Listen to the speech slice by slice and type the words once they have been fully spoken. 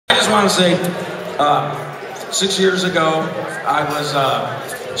I just want to say, 6 years ago, I was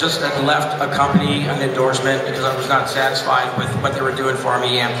just had left a company, an endorsement, because I was not satisfied with what they were doing for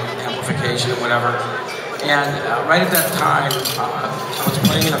me, amplification and whatever. And right at that time, I was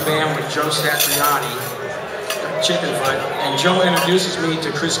playing in a band with Joe Satriani, Chickenfoot, and Joe introduces me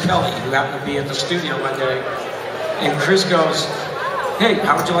to Chris Kelly, who happened to be at the studio one day. And Chris goes, "Hey,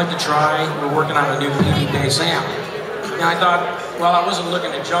 how would you like to try? We're working on a new Peavey bass amp." And I thought, well, I wasn't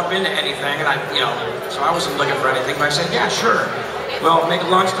looking to jump into anything, and so I wasn't looking for anything, but I said, yeah, sure. Well, make a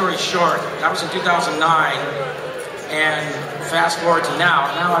long story short, that was in 2009, and fast forward to now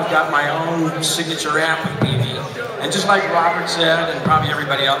I've got my own signature amp with Peavey, and just like Robert said, and probably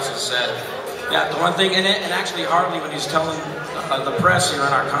everybody else has said, yeah, the one thing, and actually Harley, when he was telling the press here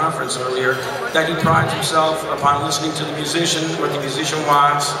in our conference earlier, that he prides himself upon listening to the musician, what the musician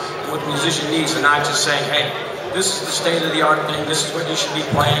wants, what the musician needs, and not just saying, hey, this is the state-of-the-art thing, this is what you should be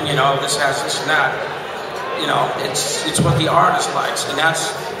playing, this has this and that. It's what the artist likes, and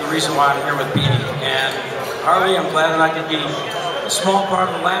that's the reason why I'm here with Peavey. And Harley, I'm glad that I could be a small part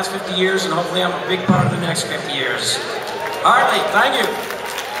of the last 50 years, and hopefully I'm a big part of the next 50 years. Harley, thank you.